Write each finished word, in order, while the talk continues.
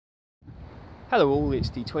Hello all, it's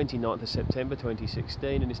the 29th of September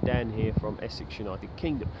 2016 and it's Dan here from Essex, United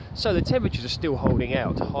Kingdom. So the temperatures are still holding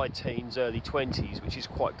out to high teens, early 20s, which is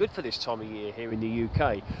quite good for this time of year here in the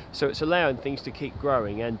UK. So it's allowing things to keep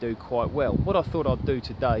growing and do quite well. What I thought I'd do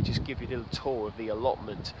today, just give you a little tour of the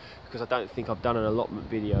allotment, because I don't think I've done an allotment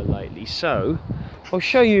video lately. So I'll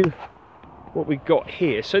show you what we've got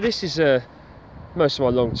here. So this is, most of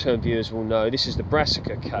my long-term viewers will know, this is the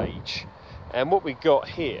Brassica cage. And what we've got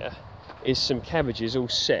here is some cabbages all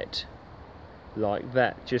set like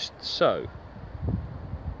that, just so.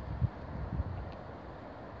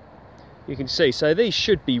 You can see, so these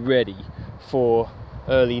should be ready for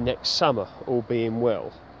early next summer, all being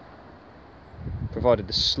well, provided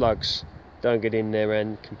the slugs don't get in there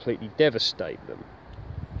and completely devastate them.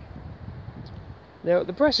 Now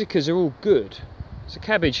the brassicas are all good. There's a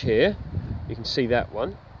cabbage here, you can see that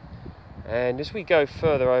one. And as we go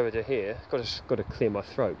further over to here, got to clear my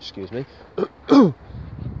throat, excuse me. So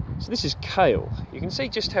this is kale. You can see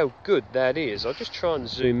just how good that is. I'll just try and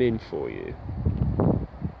zoom in for you.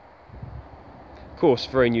 Of course,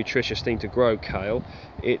 very nutritious thing to grow, kale.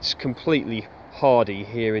 It's completely hardy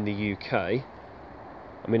here in the UK. I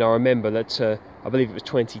mean, I remember that, I believe it was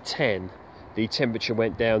 2010, the temperature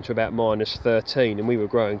went down to about -13 and we were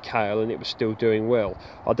growing kale and it was still doing well.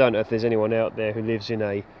 I don't know if there's anyone out there who lives in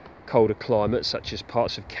a colder climate such as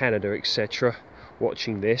parts of Canada, etc.,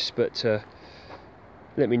 watching this, but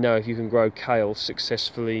let me know if you can grow kale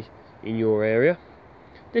successfully in your area.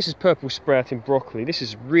 This is purple sprouting broccoli.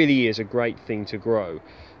 This really is a great thing to grow.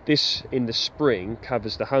 This in the spring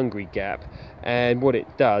covers the hungry gap, and what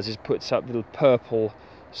it does is puts up little purple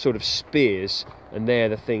sort of spears, and they're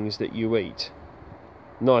the things that you eat.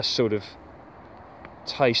 Nice sort of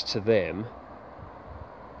taste to them.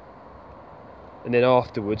 And then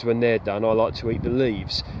afterwards, when they're done, I like to eat the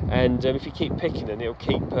leaves. And if you keep picking them, it'll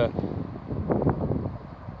keep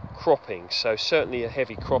cropping. So certainly a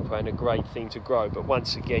heavy cropper and a great thing to grow. But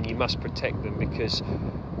once again, you must protect them because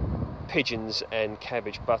pigeons and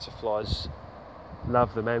cabbage butterflies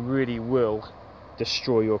love them and really will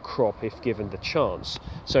destroy your crop if given the chance.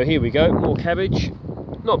 So here we go, more cabbage.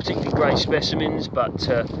 Not particularly great specimens, but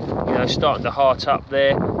you know, starting to heart up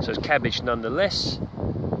there. So it's cabbage nonetheless.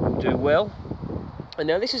 Will do well. And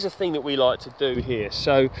now this is a thing that we like to do here.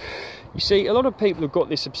 So you see, a lot of people have got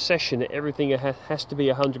this obsession that everything has to be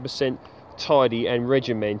 100% tidy and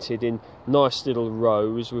regimented in nice little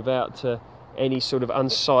rows without any sort of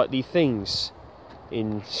unsightly things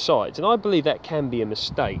in sight. And I believe that can be a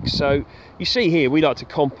mistake. So you see here, we like to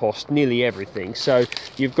compost nearly everything. So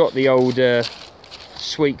you've got the old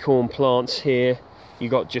sweet corn plants here.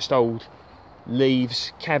 You've got just old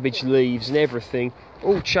leaves, cabbage leaves and everything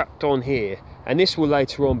all chucked on here. And this will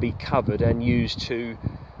later on be covered and used to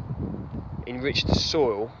enrich the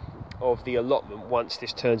soil of the allotment once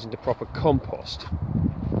this turns into proper compost.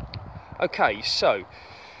 Okay, so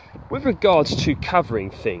with regards to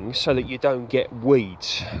covering things so that you don't get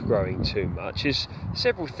weeds growing too much, there's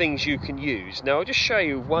several things you can use. Now I'll just show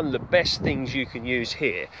you one of the best things you can use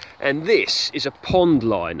here, and this is a pond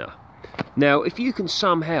liner. Now, if you can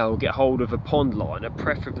somehow get hold of a pond liner,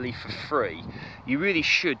 preferably for free, you really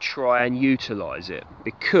should try and utilise it,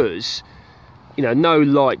 because, you know, no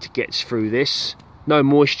light gets through this, no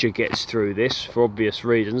moisture gets through this for obvious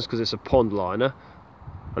reasons, because it's a pond liner,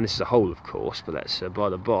 and this is a hole, of course, but that's by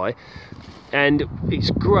the by, and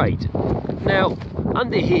it's great. Now,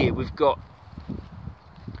 under here we've got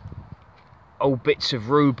old bits of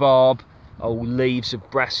rhubarb, old leaves of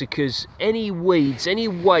brassicas, any weeds, any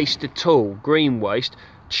waste at all, green waste,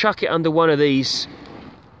 chuck it under one of these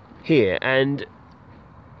here, and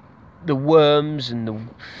the worms and the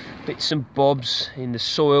bits and bobs in the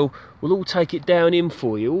soil will all take it down in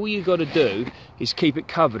for you. All you got to do is keep it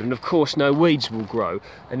covered, and of course no weeds will grow,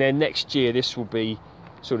 and then next year this will be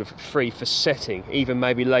sort of free for setting, even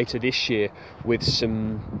maybe later this year with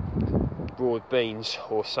some broad beans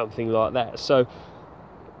or something like that. So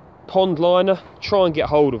pond liner, try and get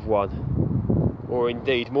hold of one, or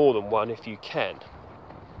indeed more than one if you can.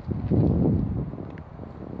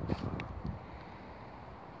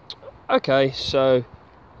 Okay, so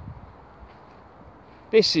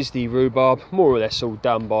this is the rhubarb, more or less all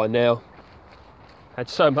done by now. Had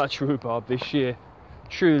so much rhubarb this year,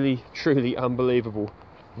 truly unbelievable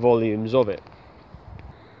volumes of it.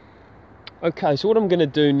 Okay, so what I'm going to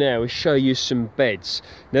do now is show you some beds.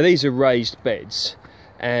 Now these are raised beds,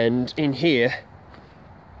 and in here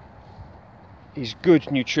is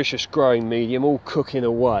good nutritious growing medium all cooking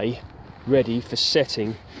away, ready for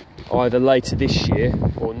setting either later this year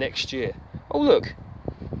or next year. Oh look,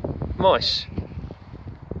 mice.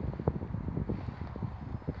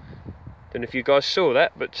 Don't know if you guys saw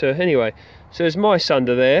that, but anyway, so there's mice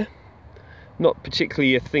under there. Not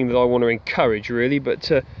particularly a thing that I want to encourage really,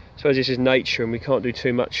 but I suppose this is nature and we can't do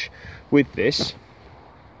too much with this.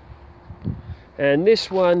 And this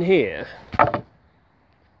one here, let's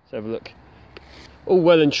have a look, all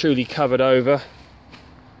well and truly covered over,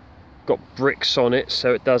 got bricks on it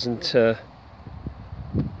so it doesn't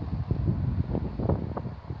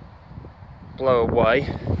blow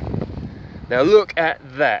away. Now look at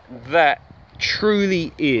that, that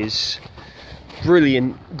truly is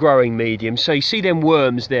brilliant growing medium. So you see them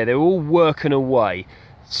worms there, they're all working away.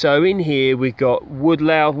 So in here we've got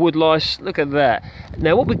woodlouse, woodlice, look at that.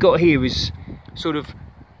 Now what we've got here is sort of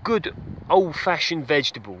good old-fashioned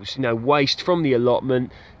vegetables, you know, waste from the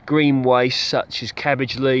allotment, green waste such as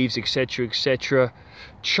cabbage leaves, etc, etc,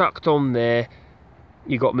 chucked on there.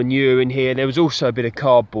 You've got manure in here, there was also a bit of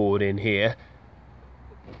cardboard in here,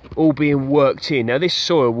 all being worked in. Now this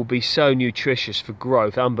soil will be so nutritious for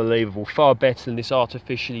growth, unbelievable, far better than this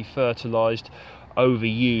artificially fertilised,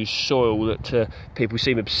 overused soil that people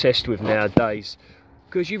seem obsessed with nowadays.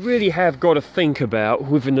 Because you really have got to think about,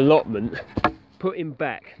 with an allotment, putting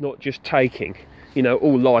back, not just taking. You know,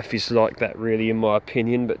 all life is like that really, in my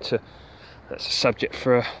opinion, but that's a subject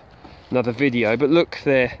for another video. But look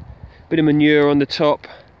there, bit of manure on the top,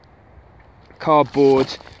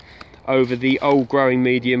 cardboard over the old growing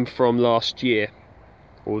medium from last year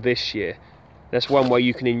or this year. That's one way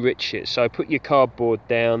you can enrich it. So put your cardboard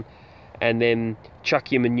down and then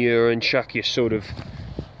chuck your manure and chuck your sort of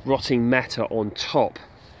rotting matter on top,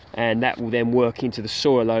 and that will then work into the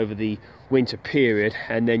soil over the winter period,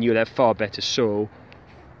 and then you'll have far better soil,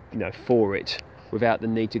 you know, for it, without the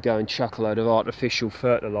need to go and chuck a load of artificial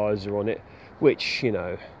fertiliser on it, which, you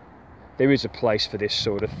know, there is a place for this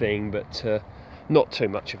sort of thing, but not too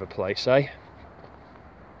much of a place, eh?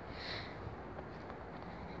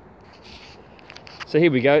 So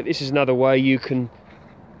here we go, this is another way you can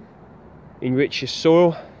enrich your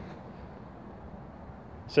soil.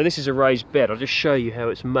 So this is a raised bed, I'll just show you how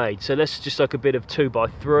it's made. So that's just like a bit of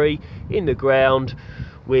 2x3 in the ground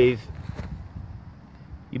with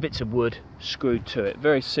your bits of wood screwed to it.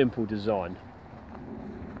 Very simple design.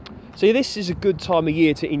 So this is a good time of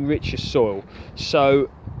year to enrich your soil. So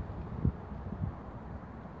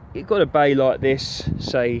you've got a bay like this,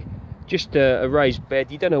 say just a raised bed,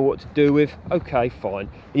 you don't know what to do with, okay, fine.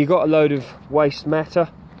 And you've got a load of waste matter,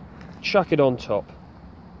 chuck it on top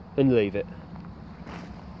and leave it.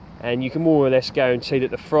 And you can more or less guarantee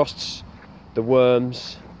that the frosts, the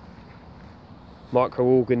worms,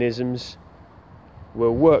 microorganisms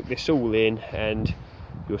will work this all in, and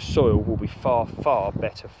your soil will be far, far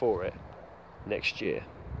better for it next year.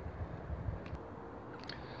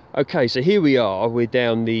 Okay, so here we are, we're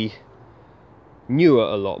down the newer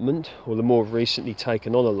allotment, or the more recently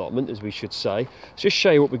taken on allotment, as we should say. So just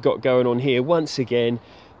show you what we've got going on here. Once again,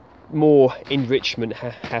 more enrichment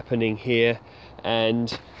happening here.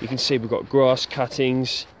 And you can see we've got grass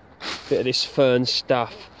cuttings, bit of this fern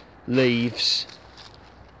stuff, leaves,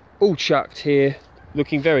 all chucked here,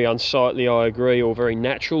 looking very unsightly, I agree, or very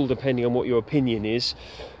natural, depending on what your opinion is.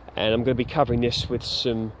 And I'm going to be covering this with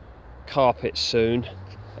some carpet soon,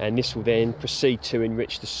 and this will then proceed to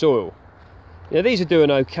enrich the soil. Now these are doing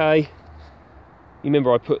okay. You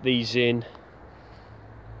remember I put these in,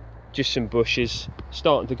 just some bushes,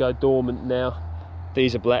 starting to go dormant now.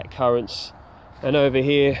 These are blackcurrants. And over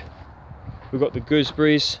here we've got the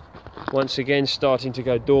gooseberries, once again starting to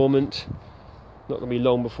go dormant. Not going to be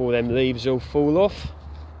long before them leaves all fall off.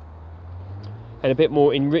 And a bit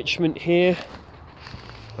more enrichment here.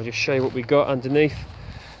 I'll just show you what we got underneath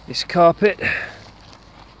this carpet.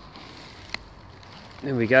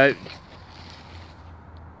 There we go.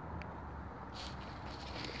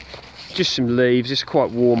 Just some leaves, it's quite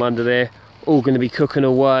warm under there. All going to be cooking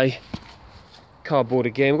away. Cardboard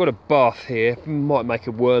again, we've got a bath here, might make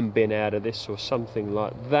a worm bin out of this or something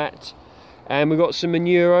like that. And we've got some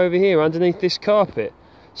manure over here underneath this carpet.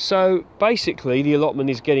 So basically the allotment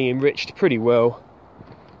is getting enriched pretty well,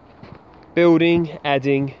 building,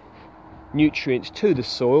 adding nutrients to the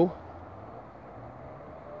soil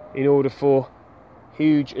in order for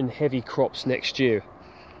huge and heavy crops next year,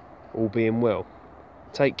 all being well.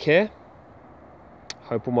 Take care,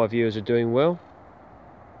 hope all my viewers are doing well,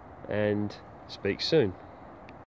 and speak soon.